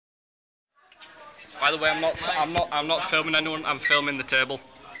By the way, I'm not filming anyone. I'm filming the table.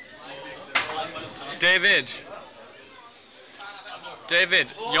 David,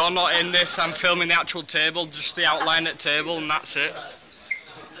 you're not in this. I'm filming the actual table, just the outline at table, and that's it.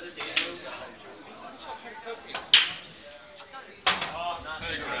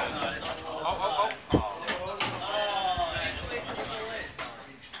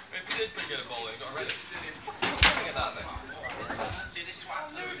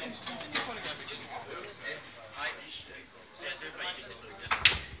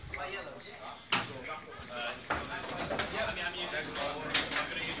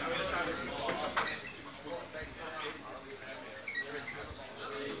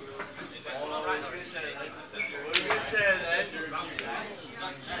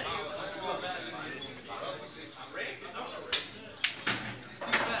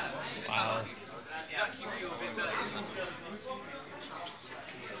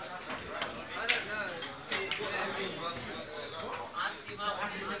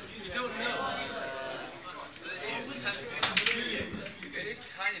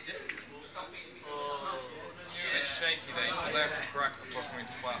 Shaky there, you should learn from crack before coming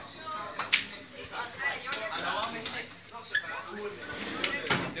to class.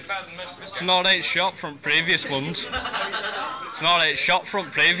 It's not 8 shot from previous ones. It's not 8 shot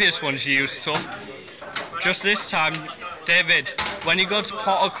from previous ones you used to. Just this time, David, when you go to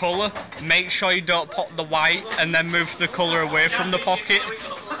pot a colour, make sure you don't pot the white and then move the colour away from the pocket.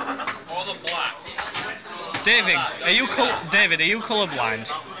 Or the black. David, are you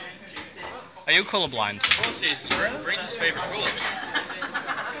colourblind? Are you colourblind? Of course he is. Green's his favourite colour.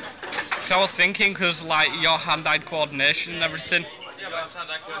 So I was thinking, because like your hand-eye coordination and everything. Yeah, but that's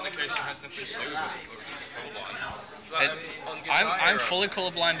hand-eye coordination has nothing to do with colourblind. I'm fully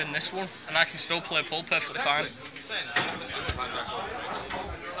colourblind in this one, and I can still play pool perfectly fine. Saying that,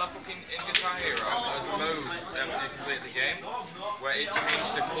 fucking in Guitar Hero, there's a mode after you complete the game where it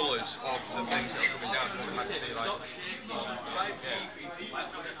changes the colours of the things that are coming down, so automatically like.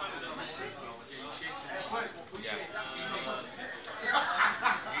 Yeah.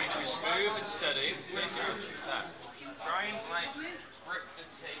 You need to be smooth and steady and say go shoot that. Try and like grip the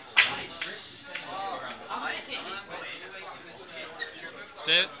table.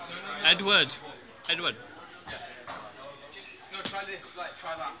 Edward. No, try this, like,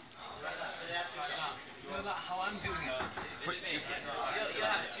 try that. No, that how I'm doing it. You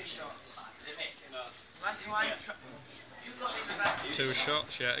have 2 shots. That's why you got in the bad position. 2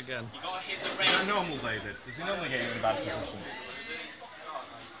 shots yet again. Is that normal, David? Does he normally get you in a bad position?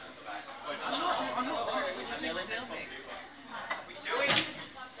 I'm not.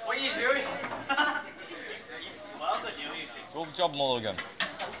 What are you doing? Good job, Mulligan.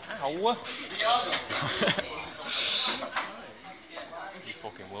 Ow. You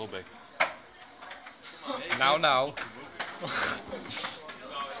fucking will be. Now.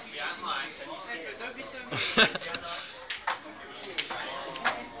 Don't be so mean.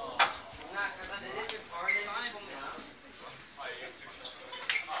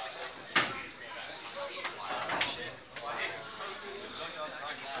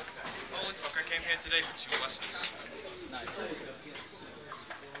 Holy fuck, I came here today for 2 lessons.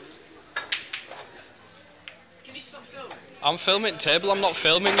 Can you stop filming? I'm filming table, I'm not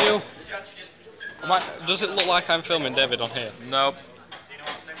filming you. Does it look like I'm filming David on here? Nope.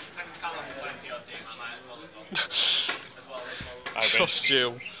 Trust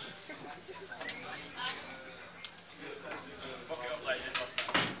you.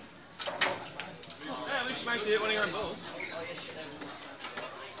 At least you might do it when you're on balls.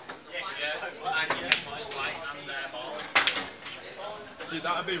 See,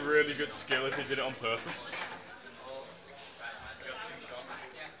 that'd be really good skill if he did it on purpose.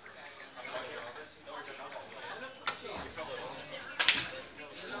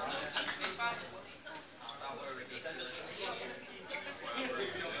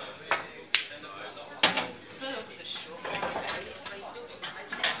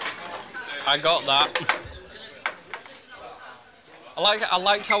 I got that. I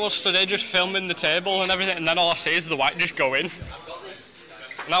liked how I was today just filming the table and everything, and then all I see is the white just go in.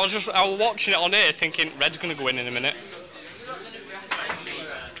 And I was watching it on here thinking, red's gonna go in a minute.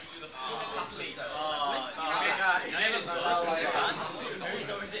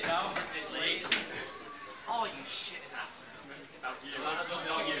 Oh, you shit.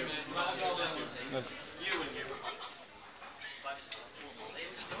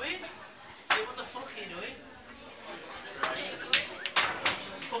 What the fuck are you doing?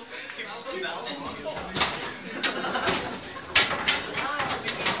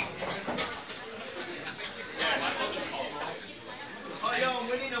 Oh, yo, I'm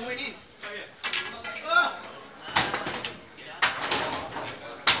winning.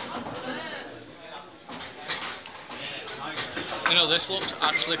 this looks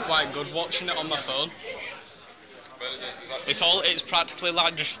actually quite good watching it on my phone. But It's practically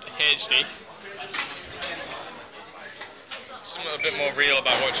like just HD. something a bit more real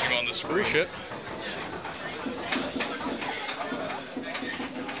about watching it on the screen. Shit.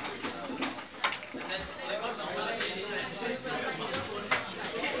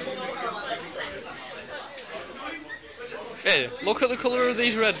 Hey, look at the colour of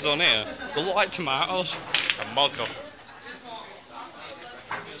these reds on here. They look like tomatoes. And Malcolm.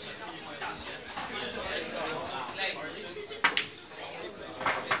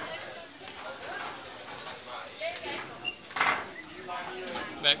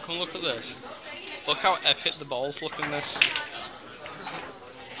 Mate, come look at this. Look how epic the balls look in this.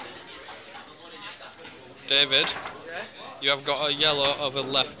 David, you have got a yellow of a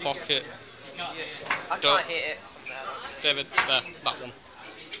left pocket. I Don't- can't hit it. David, there, that one.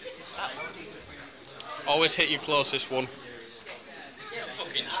 Always hit your closest one.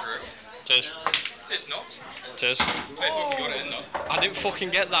 Fucking true. Tis. It's not. Tis. They fucking got it in though. I didn't fucking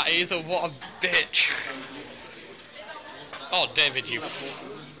get that either, what a bitch. Oh, David, you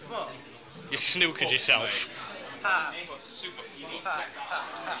snookered yourself.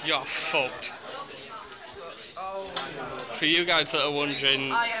 You're fucked. For you guys that are wondering,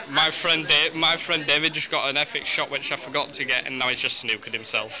 my friend David just got an epic shot which I forgot to get, and now he's just snookered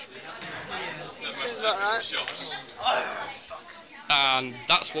himself. Seems about right. Shots. And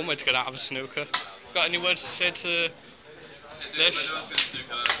that's one way to get out of a snooker. Got any words to say to this?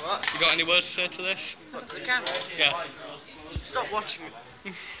 What? You got any words to say to this? What, to the camera? Yeah. Stop watching me.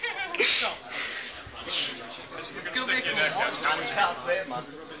 Stop. Still making me watch.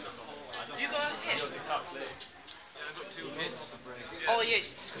 You got a hit? Oh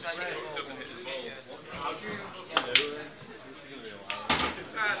yes, because I did it.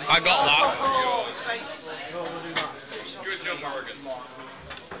 I got that. Good job, Morgan.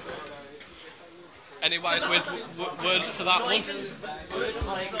 Any wise words to that one?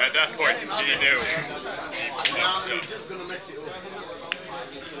 At that point, he knew.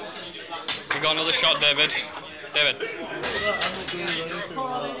 You got another shot, David. David. Hey,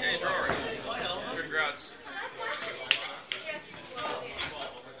 drawers. Congrats.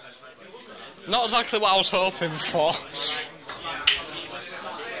 Not exactly what I was hoping for.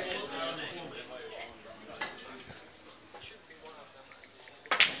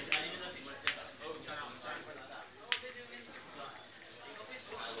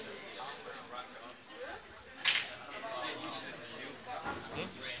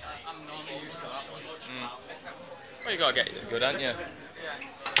 Well, you gotta get it good, aren't you?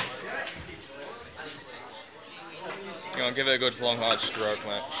 You gonna give it a good long hard stroke,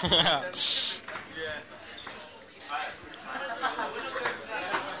 mate.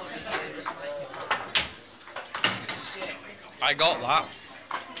 I got that.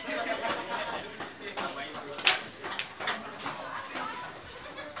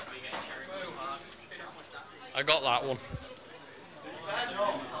 I got that one.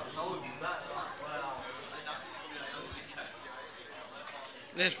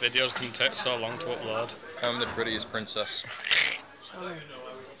 These videos can take so long to upload. I'm the prettiest princess. I'm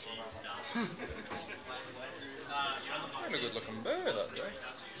a good looking bird that day.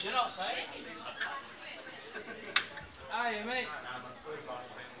 You're not saying? Hiya, mate.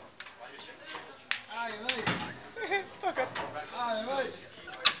 Hiya, mate. Okay. Hiya, mate.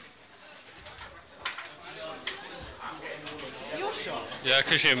 Is it your shot? Yeah,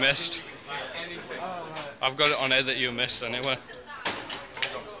 because you missed. I've got it on here that you missed anyway.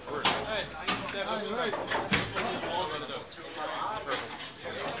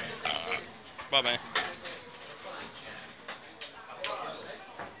 Bye bye.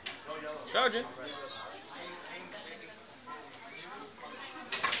 Charging.